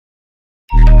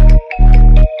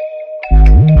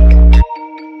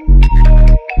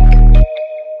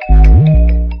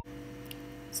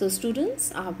So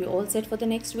students, are we all set for the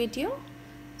next video?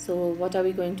 So what are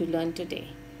we going to learn today?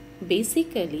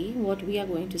 Basically, what we are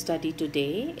going to study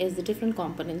today is the different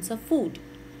components of food.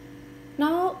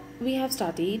 Now, we have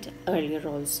studied earlier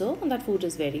also that food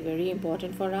is very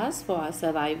important for us, for our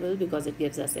survival, because it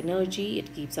gives us energy,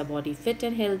 it keeps our body fit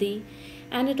and healthy,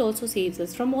 and it also saves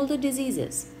us from all the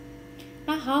diseases.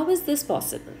 Now, how is this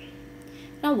possible?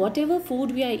 Now, whatever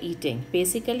food we are eating,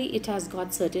 basically it has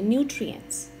got certain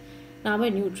nutrients. Now, by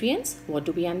nutrients, what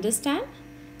do we understand?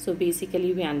 So,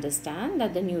 basically we understand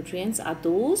that the nutrients are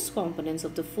those components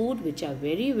of the food which are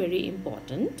very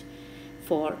important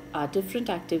for our different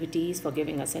activities, for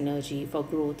giving us energy, for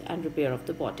growth and repair of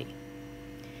the body.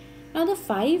 Now, the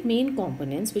 5 main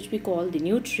components which we call the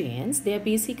nutrients, they are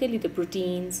basically the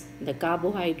proteins, the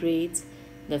carbohydrates,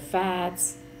 the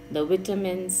fats, the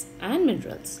vitamins and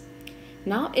minerals.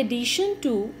 Now, addition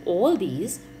to all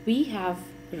these, we have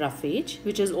roughage,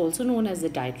 which is also known as the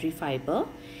dietary fiber,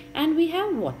 and we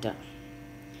have water.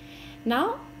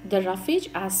 Now, the roughage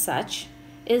as such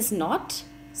is not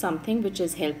something which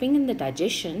is helping in the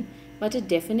digestion, but it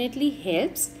definitely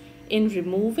helps in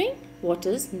removing what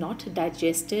is not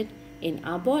digested in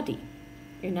our body,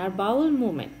 in our bowel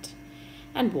movement.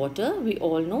 And water, we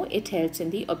all know, it helps in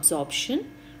the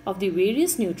absorption of the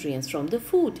various nutrients from the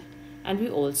food. And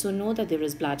we also know that there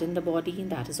is blood in the body,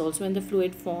 that is also in the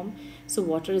fluid form. So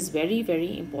water is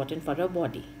very important for our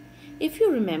body. If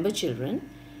you remember, children,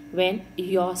 when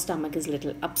your stomach is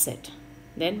little upset,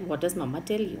 then what does mama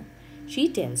tell you? She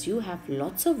tells you have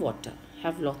lots of water,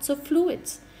 have lots of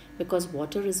fluids, because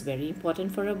water is very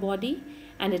important for our body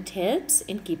and it helps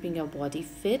in keeping your body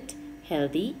fit,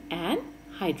 healthy and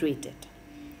hydrated.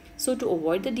 So to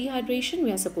avoid the dehydration,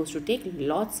 we are supposed to take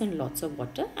lots and lots of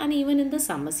water, and even in the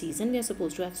summer season, we are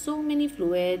supposed to have so many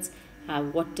fluids,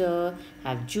 have water,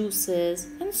 have juices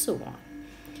and so on.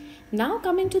 Now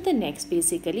coming to the next,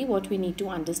 basically what we need to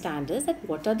understand is that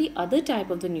what are the other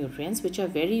type of the nutrients which are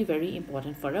very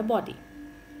important for our body.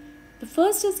 The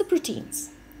first is the proteins.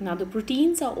 Now the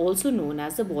proteins are also known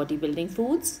as the bodybuilding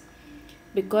foods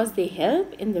because they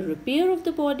help in the repair of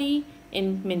the body,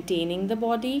 in maintaining the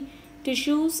body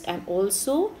tissues, and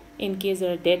also in case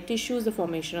there are dead tissues, the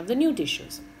formation of the new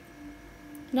tissues.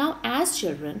 Now as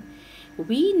children,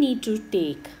 we need to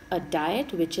take a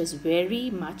diet which is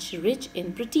very much rich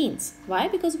in proteins. Why?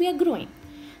 Because we are growing.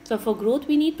 So for growth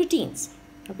we need proteins.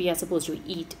 We are supposed to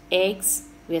eat eggs,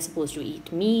 we are supposed to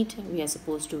eat meat, we are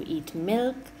supposed to eat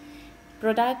milk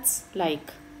products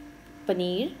like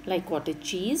paneer, like cottage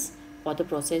cheese or the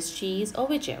processed cheese or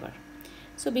whichever.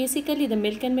 So basically the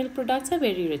milk and milk products are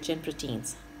very rich in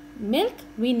proteins. Milk,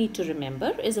 we need to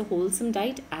remember, is a wholesome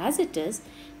diet as it is.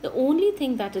 The only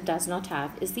thing that it does not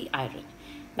have is the iron.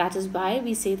 That is why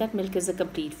we say that milk is a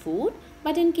complete food.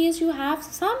 But in case you have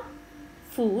some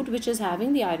food which is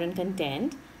having the iron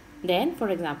content, then for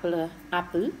example an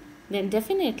apple, then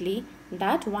definitely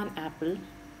that one apple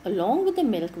along with the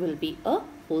milk will be a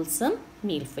wholesome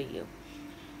meal for you.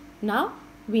 Now,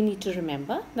 we need to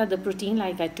remember that the protein,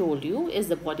 like I told you, is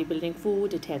the bodybuilding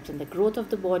food. It helps in the growth of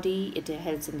the body. It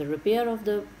helps in the repair of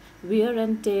the wear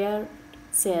and tear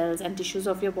cells and tissues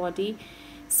of your body.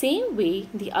 Same way,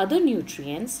 the other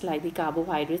nutrients like the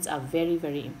carbohydrates are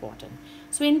very important.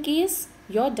 So in case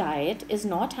your diet is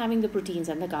not having the proteins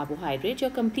and the carbohydrates,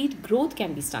 your complete growth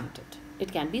can be stunted.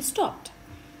 It can be stopped.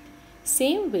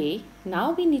 Same way, now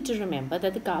we need to remember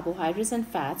that the carbohydrates and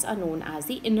fats are known as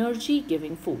the energy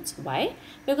giving foods. Why?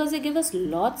 Because they give us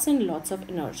lots and lots of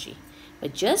energy.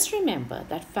 But just remember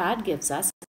that fat gives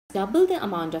us double the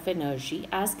amount of energy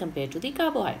as compared to the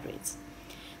carbohydrates.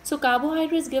 So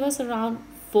carbohydrates give us around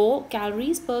 4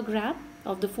 calories per gram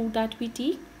of the food that we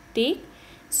take.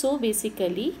 So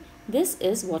basically this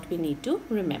is what we need to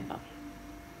remember.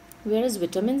 Whereas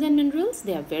vitamins and minerals,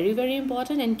 they are very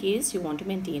important in case you want to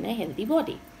maintain a healthy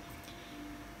body.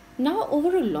 Now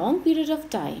over a long period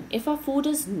of time, if our food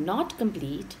is not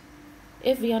complete,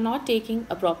 if we are not taking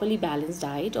a properly balanced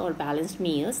diet or balanced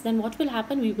meals, then what will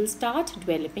happen? We will start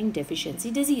developing deficiency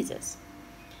diseases.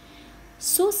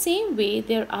 So same way,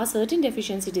 there are certain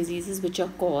deficiency diseases which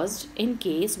are caused in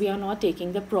case we are not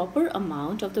taking the proper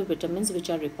amount of the vitamins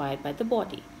which are required by the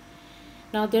body.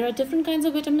 Now there are different kinds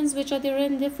of vitamins which are there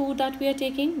in the food that we are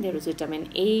taking. There is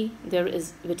vitamin A, there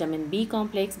is vitamin B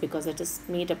complex because it is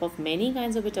made up of many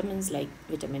kinds of vitamins like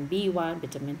vitamin B1,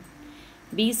 vitamin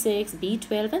B6,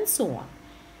 B12 and so on.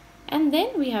 And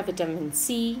then we have vitamin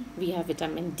C, we have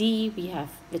vitamin D, we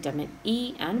have vitamin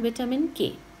E and vitamin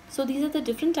K. So these are the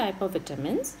different type of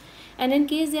vitamins, and in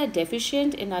case they are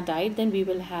deficient in our diet, then we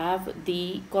will have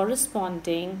the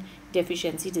corresponding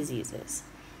deficiency diseases.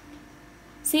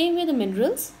 Same way the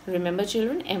minerals, remember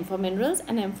children, M for minerals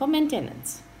and M for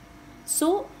maintenance.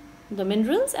 So the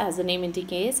minerals, as the name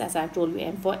indicates, as I told you,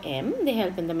 M for M, they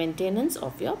help in the maintenance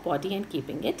of your body and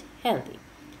keeping it healthy.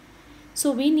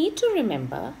 So we need to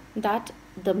remember that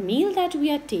the meal that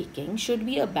we are taking should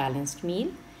be a balanced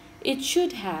meal. It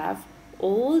should have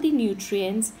all the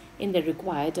nutrients in the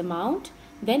required amount,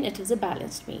 then it is a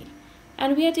balanced meal.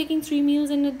 And we are taking 3 meals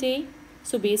in a day.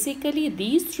 So basically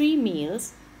these 3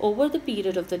 meals over the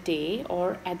period of the day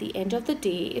or at the end of the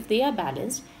day, if they are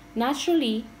balanced,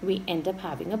 naturally we end up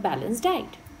having a balanced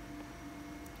diet.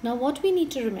 Now what we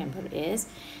need to remember is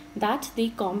that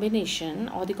the combination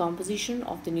or the composition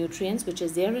of the nutrients which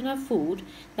is there in our food,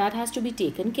 that has to be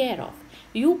taken care of.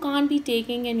 You can't be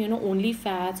taking in only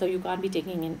fats, or you can't be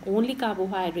taking in only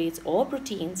carbohydrates or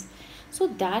proteins. So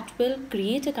that will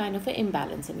create a kind of an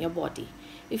imbalance in your body.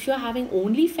 If you are having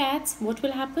only fats, what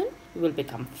will happen? You will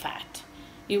become fat.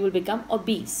 You will become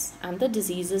obese, and the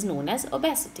disease is known as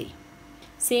obesity.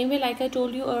 Same way, like I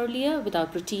told you earlier,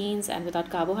 without proteins and without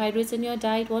carbohydrates in your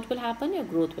diet, what will happen? Your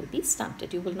growth will be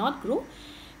stunted. You will not grow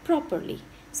properly.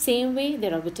 Same way,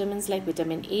 there are vitamins like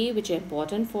vitamin A, which are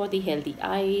important for the healthy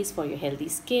eyes, for your healthy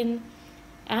skin.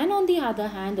 And on the other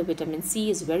hand, the vitamin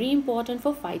C is very important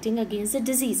for fighting against the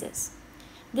diseases.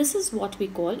 This is what we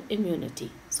call immunity.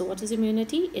 So what is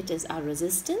immunity? It is our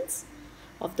resistance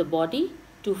of the body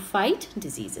to fight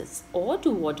diseases or to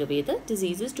ward away the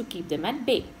diseases, to keep them at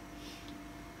bay.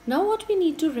 Now what we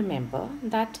need to remember,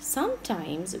 that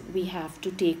sometimes we have to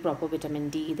take proper vitamin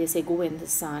D. They say go in the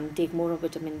sun, take more of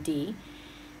vitamin D.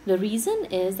 The reason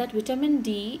is that vitamin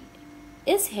D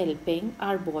is helping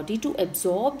our body to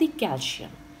absorb the calcium.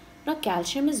 Now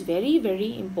calcium is very,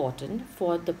 very important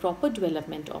for the proper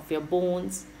development of your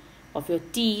bones, of your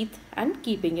teeth, and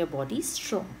keeping your body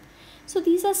strong. So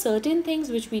these are certain things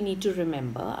which we need to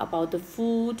remember about the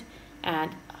food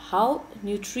and how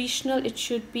nutritional it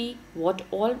should be, what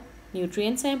all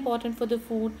nutrients are important for the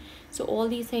food. So all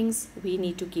these things we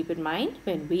need to keep in mind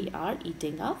when we are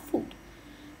eating our food.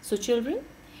 So children,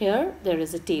 here there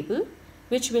is a table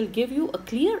which will give you a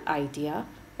clear idea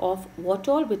of what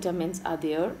all vitamins are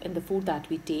there in the food that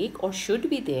we take or should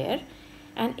be there.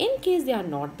 And in case they are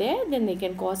not there, then they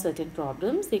can cause certain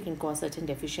problems. They can cause certain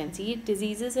deficiency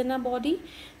diseases in our body.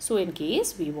 So in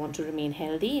case we want to remain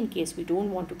healthy, in case we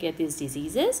don't want to get these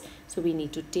diseases, so we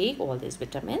need to take all these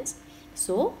vitamins.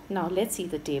 So now let's see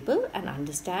the table and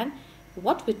understand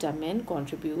what vitamin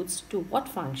contributes to what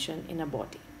function in a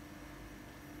body.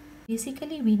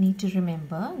 Basically, we need to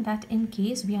remember that in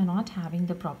case we are not having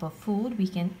the proper food, we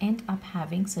can end up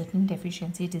having certain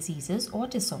deficiency diseases or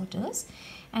disorders.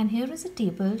 And here is a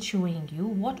table showing you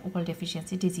what all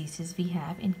deficiency diseases we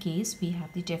have in case we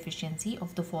have the deficiency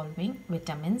of the following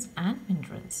vitamins and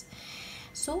minerals.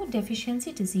 So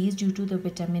deficiency disease due to the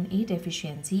vitamin A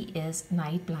deficiency is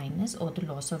night blindness or the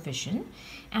loss of vision,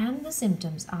 and the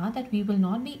symptoms are that we will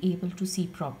not be able to see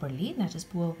properly, that is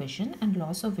poor vision and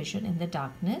loss of vision in the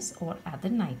darkness or at the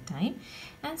night time,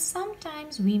 and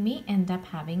sometimes we may end up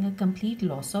having a complete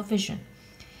loss of vision.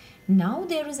 Now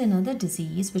there is another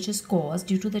disease which is caused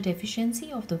due to the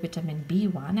deficiency of the vitamin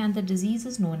B1, and the disease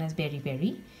is known as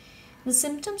beriberi. The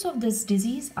symptoms of this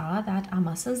disease are that our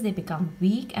muscles, they become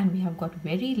weak and we have got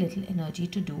very little energy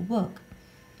to do work.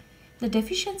 The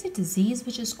deficiency disease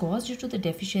which is caused due to the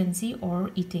deficiency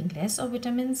or eating less of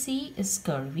vitamin C is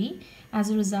scurvy, as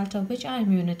a result of which our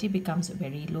immunity becomes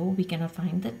very low. We cannot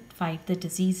fight the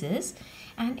diseases,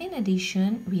 and in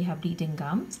addition we have bleeding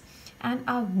gums, and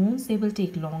our wounds, they will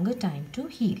take longer time to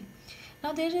heal.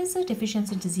 Now there is a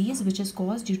deficiency disease which is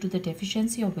caused due to the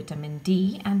deficiency of vitamin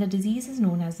D, and the disease is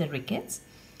known as the rickets.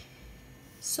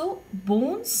 So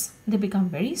bones, they become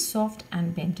very soft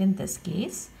and bent in this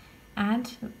case,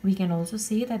 and we can also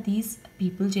say that these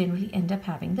people generally end up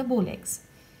having the bow legs.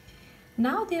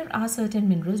 Now there are certain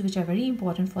minerals which are very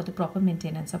important for the proper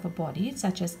maintenance of a body,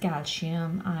 such as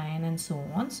calcium, iron, and so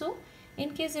on. So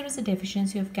in case there is a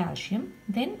deficiency of calcium,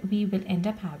 then we will end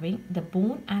up having the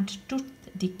bone and tooth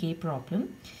decay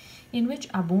problem, in which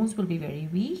our bones will be very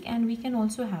weak, and we can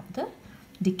also have the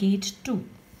decayed tooth.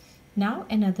 Now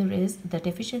another is the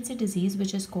deficiency disease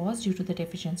which is caused due to the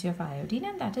deficiency of iodine,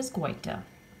 and that is goiter.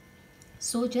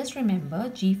 So just remember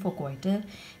G for goiter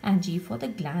and G for the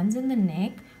glands in the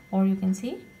neck, or you can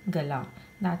say गला,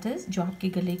 that is जो आपके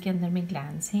गले के अंदर में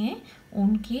glands हैं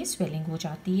उनके swelling हो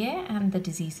जाती है, and the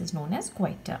disease is known as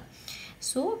goiter.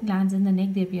 So glands in the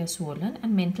neck, they are swollen,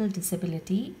 and mental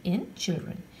disability in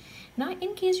children. Now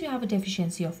in case you have a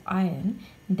deficiency of iron,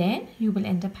 then you will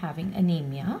end up having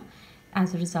anemia,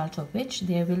 as a result of which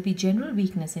there will be general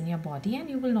weakness in your body,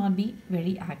 and you will not be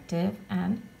very active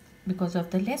and because of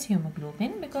the less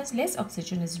hemoglobin, because less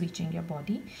oxygen is reaching your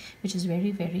body, which is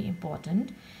very, very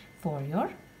important for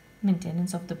your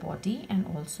maintenance of the body and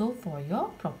also for your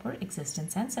proper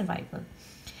existence and survival.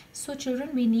 So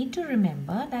children, we need to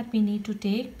remember that we need to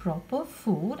take proper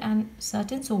food, and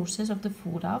certain sources of the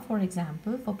food are, for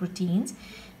example, for proteins,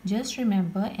 just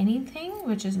remember anything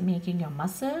which is making your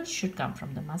muscle should come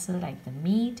from the muscle, like the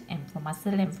meat, M for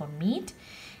muscle, M for meat,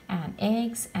 and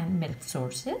eggs and milk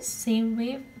sources. Same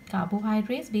way,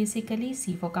 carbohydrates, basically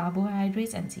C for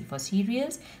carbohydrates and C for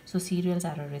cereals. So cereals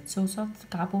are a rich source of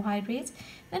carbohydrates.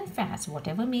 Then fats,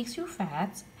 whatever makes you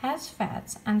fats has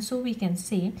fats, and so we can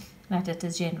say that it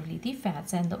is generally the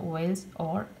fats and the oils,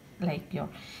 or like your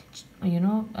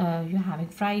you're having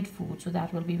fried food, so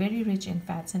that will be very rich in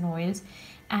fats and oils.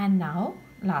 And now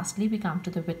lastly we come to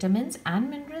the vitamins and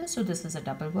minerals. So this is a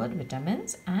double word,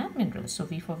 vitamins and minerals. So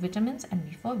V for vitamins and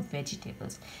V for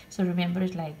vegetables. So remember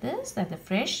it like this, that the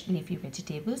fresh leafy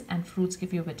vegetables and fruits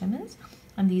give you vitamins,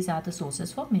 and these are the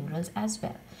sources for minerals as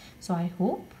well. So I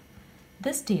hope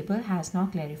this table has now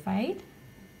clarified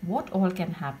what all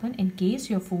can happen in case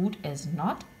your food is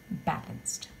not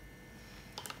balanced.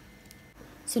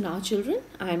 So now children,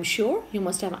 I am sure you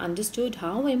must have understood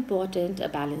how important a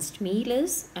balanced meal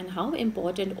is and how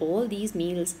important all these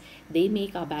meals they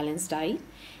make our balanced diet.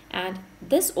 And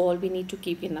this all we need to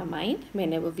keep in our mind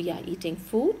whenever we are eating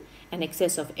food, and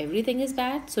excess of everything is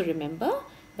bad. So remember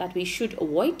that we should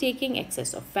avoid taking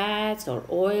excess of fats or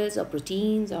oils or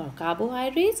proteins or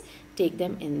carbohydrates. Take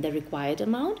them in the required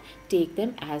amount. Take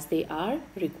them as they are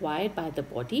required by the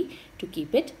body to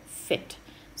keep it fit.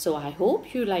 So I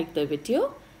hope you liked the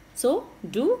video. So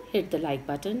do hit the like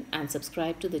button and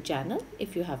subscribe to the channel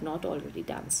if you have not already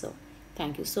done so.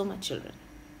 Thank you so much children.